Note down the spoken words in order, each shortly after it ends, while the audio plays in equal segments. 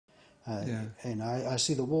Yeah. And I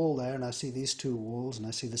see the wall there, and I see these two walls, and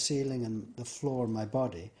I see the ceiling and the floor in my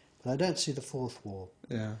body, but I don't see the fourth wall.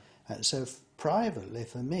 Yeah. So privately,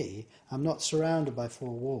 for me, I'm not surrounded by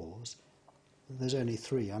four walls. There's only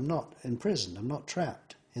three. I'm not imprisoned. I'm not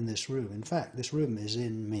trapped in this room. In fact, this room is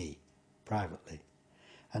in me, privately.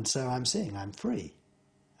 And so I'm seeing I'm free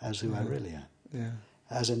as who I really am. Yeah.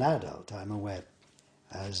 As an adult, I'm aware.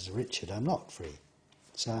 As Richard, I'm not free.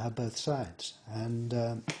 So I have both sides.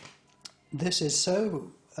 And this is so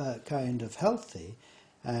kind of healthy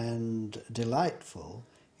and delightful.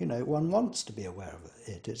 You know, one wants to be aware of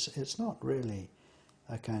it. It's not really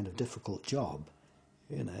a kind of difficult job.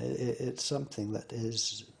 You know, it's something that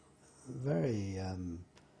is very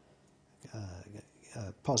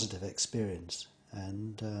positive experience,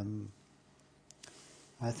 and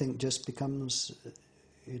I think just becomes,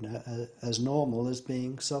 you know, as normal as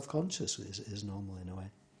being self-conscious is normal in a way.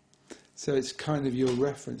 So it's kind of your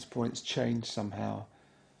reference points changed somehow.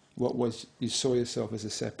 What was, you saw yourself as a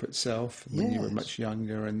separate self when you were much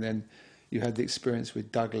younger, and then you had the experience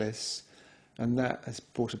with Douglas, and that has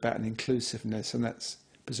brought about an inclusiveness, and that's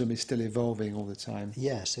presumably still evolving all the time.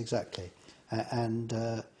 Yes, exactly. And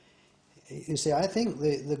you see, I think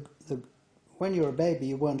when you're a baby,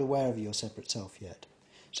 you weren't aware of your separate self yet.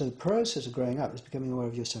 So the process of growing up is becoming aware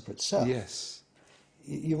of your separate self. Yes.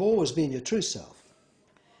 You've always been your true self.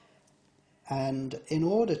 And in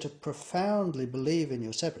order to profoundly believe in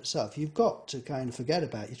your separate self, you've got to kind of forget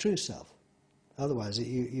about your true self. Otherwise,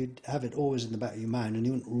 you'd have it always in the back of your mind, and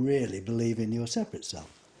you wouldn't really believe in your separate self.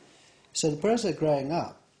 So the process of growing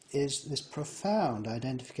up is this profound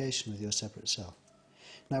identification with your separate self.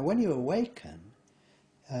 Now, when you awaken,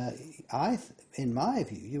 in my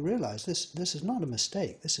view, you realize this is not a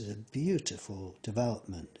mistake. This is a beautiful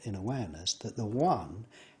development in awareness, that the one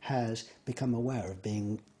has become aware of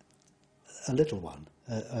being a little one,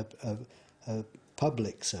 a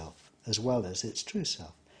public self, as well as its true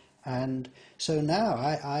self. And so now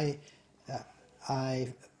I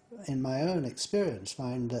in my own experience,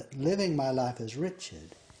 find that living my life as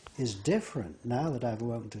Richard is different now that I've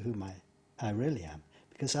awoken to whom I really am,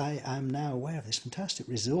 because I'm now aware of this fantastic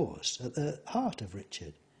resource at the heart of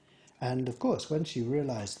Richard. And of course, once you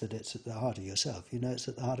realise that it's at the heart of yourself, you know it's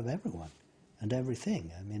at the heart of everyone and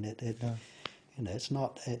everything. I mean, you know, it's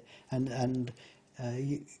not...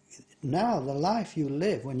 now the life you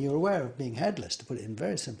live, when you're aware of being headless, to put it in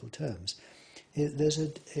very simple terms,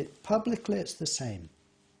 publicly it's the same.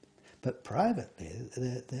 But privately,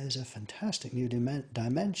 there's a fantastic new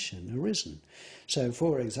dimension arisen. So,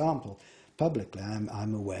 for example, publicly,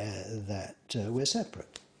 I'm aware that we're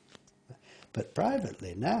separate. But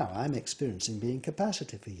privately, now I'm experiencing being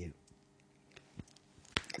capacity for you.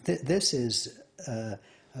 This is a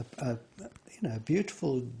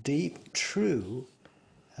beautiful, deep, true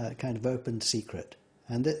kind of open secret.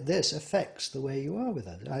 And this affects the way you are with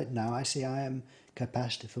us. Now I see I am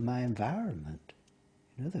capacity for my environment.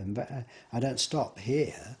 You know, I don't stop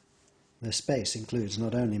here. The space includes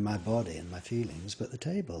not only my body and my feelings, but the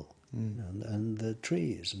table, you know, and the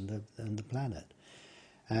trees and the planet.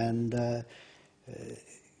 And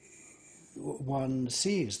one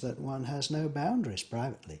sees that one has no boundaries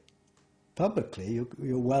privately. Publicly,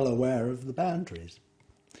 you're well aware of the boundaries.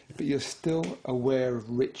 But you're still aware of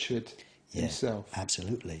Richard himself.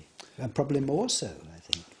 Absolutely. And probably more so, I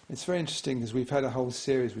think. It's very interesting because we've had a whole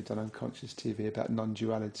series we've done on Conscious TV about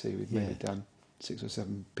non-duality. We've maybe done 6 or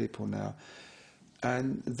 7 people now.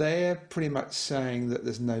 And they're pretty much saying that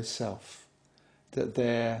there's no self. That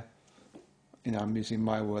they're, you know, I'm using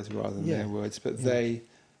my words rather than their words, but they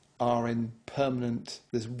are in permanent,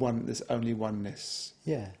 there's only oneness.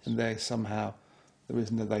 Yes. And they somehow, there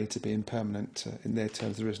isn't a they to be in permanent, in their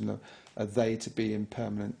terms, there isn't a they to be in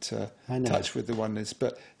permanent touch with the oneness,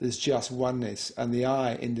 but there's just oneness, and the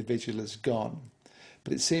I individual is gone.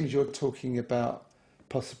 But it seems you're talking about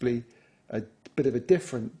possibly a bit of a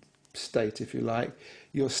different state, if you like.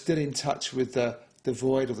 You're still in touch with the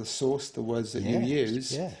void or the source, the words that you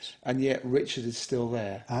use, and yet Richard is still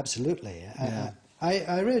there. Absolutely.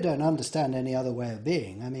 I really don't understand any other way of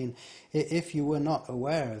being. I mean, if you were not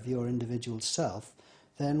aware of your individual self,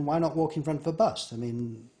 then why not walk in front of a bus? I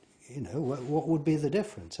mean, you know, what would be the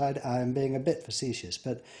difference? I'm being a bit facetious,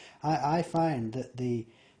 but I find that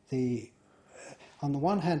on the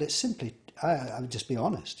one hand, it's simply, I'll just be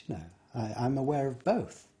honest, you know, I'm aware of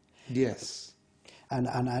both. Yes. And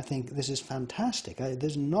I think this is fantastic.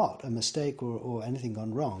 There's not a mistake or anything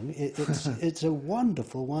gone wrong. It's a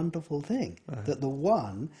wonderful, wonderful thing that the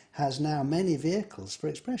one has now many vehicles for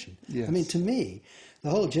expression. Yes. I mean, to me, the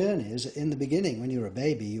whole journey is, in the beginning, when you were a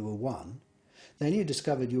baby, you were one. Then you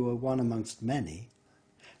discovered you were one amongst many.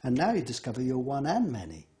 And now you discover you're one and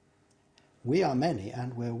many. We are many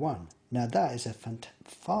and we're one. Now that is a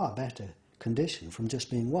far better condition from just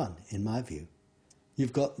being one, in my view.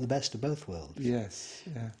 You've got the best of both worlds. Yes,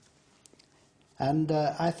 yeah. And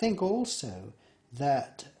I think also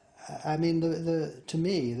that, I mean, to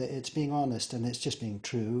me, it's being honest and it's just being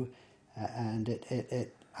true, and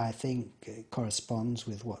it I think it corresponds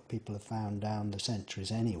with what people have found down the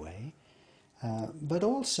centuries anyway. But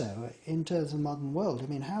also, in terms of the modern world, I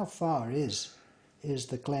mean, how far is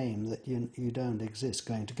the claim that you don't exist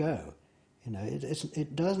going to go? You know,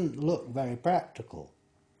 it doesn't look very practical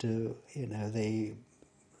to, you know, the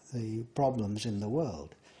problems in the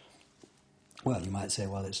world. Well, you might say,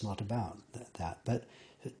 well, it's not about that. But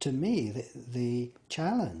to me, the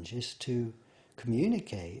challenge is to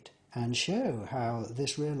communicate and show how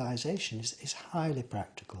this realization is highly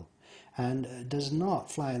practical and does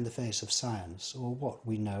not fly in the face of science or what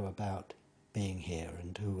we know about being here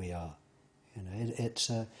and who we are. You know, it's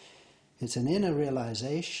an inner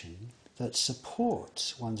realization that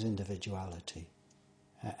supports one's individuality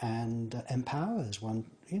and empowers one,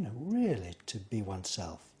 you know, really to be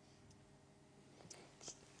oneself.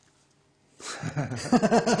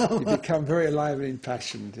 You become very alive and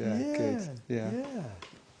impassioned. Yeah, good. Yeah,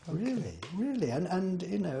 okay. Really, and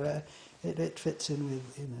you know, it fits in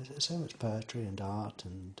with, you know, so much poetry and art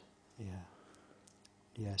and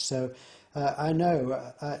yeah. So I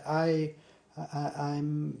know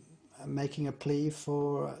I'm making a plea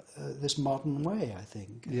for this modern way, I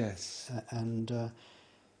think. Yes.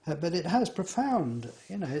 But it has profound,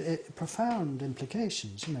 you know, profound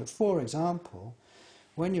implications. You know, for example,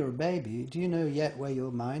 when you're a baby, do you know yet where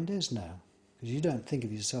your mind is now? Because you don't think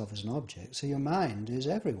of yourself as an object, so your mind is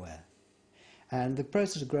everywhere. And the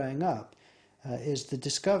process of growing up is the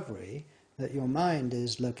discovery that your mind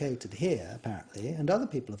is located here, apparently, and other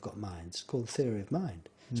people have got minds, called the theory of mind.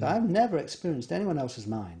 So I've never experienced anyone else's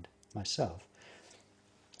mind myself.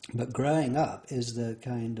 But growing up is the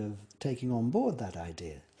kind of taking on board that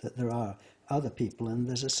idea, that there are other people and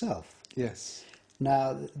there's a self. Yes.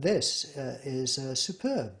 Now, this is a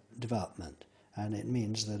superb development, and it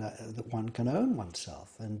means that one can own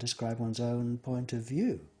oneself and describe one's own point of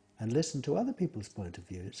view and listen to other people's point of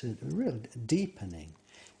view. It's a real deepening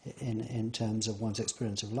in terms of one's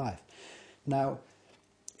experience of life. Now,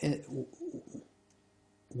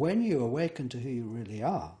 when you awaken to who you really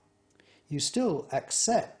are, you still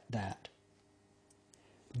accept that,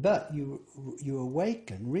 but you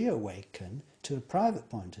reawaken to a private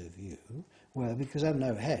point of view, where, because I have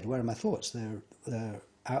no head, where are my thoughts? They're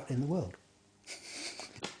out in the world.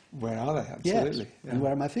 Where are they? Absolutely. Yes. Yeah. And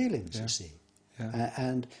where are my feelings, Yeah. you see? Yeah.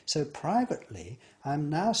 And so privately, I'm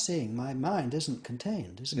now seeing my mind isn't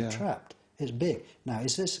contained, isn't trapped. It's big. Now,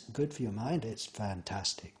 is this good for your mind? It's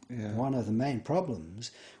fantastic. Yeah. One of the main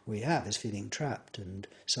problems we have is feeling trapped and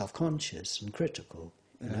self-conscious and critical.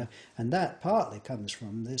 You know? And that partly comes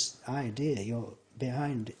from this idea you're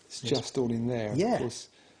behind. It's just all in there, Yeah. of course.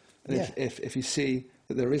 And if you see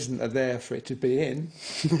that there isn't a there for it to be in,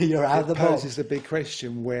 you're out of the box. It poses the big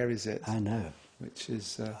question, where is it? I know. Which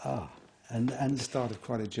is and the start of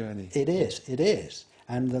quite a journey. It is.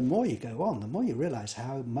 And the more you go on, the more you realise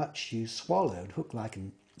how much you swallowed hook,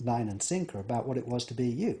 line and sinker about what it was to be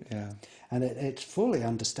you. Yeah. And it's fully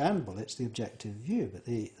understandable, it's the objective view, but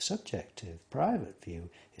the subjective, private view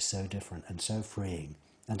is so different and so freeing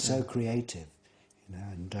and so creative. You know,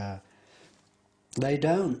 and they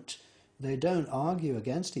don't argue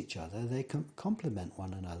against each other, they complement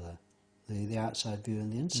one another, the outside view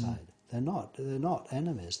and the inside. They're not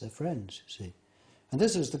enemies, they're friends, you see. And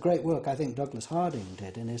this is the great work I think Douglas Harding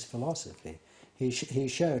did in his philosophy. He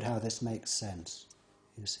showed how this makes sense,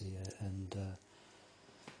 you see,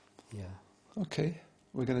 Okay,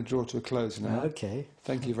 we're going to draw to a close now. Okay.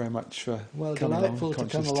 Thank you very much for coming delightful along, to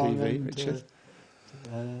Conscious come along TV, and Richard.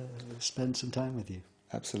 Spend some time with you.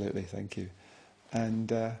 Absolutely, thank you. And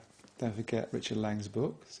don't forget Richard Lang's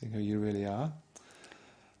book, Seeing Who You Really Are,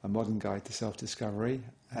 A Modern Guide to Self-Discovery,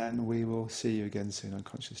 and we will see you again soon on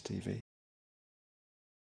Conscious TV.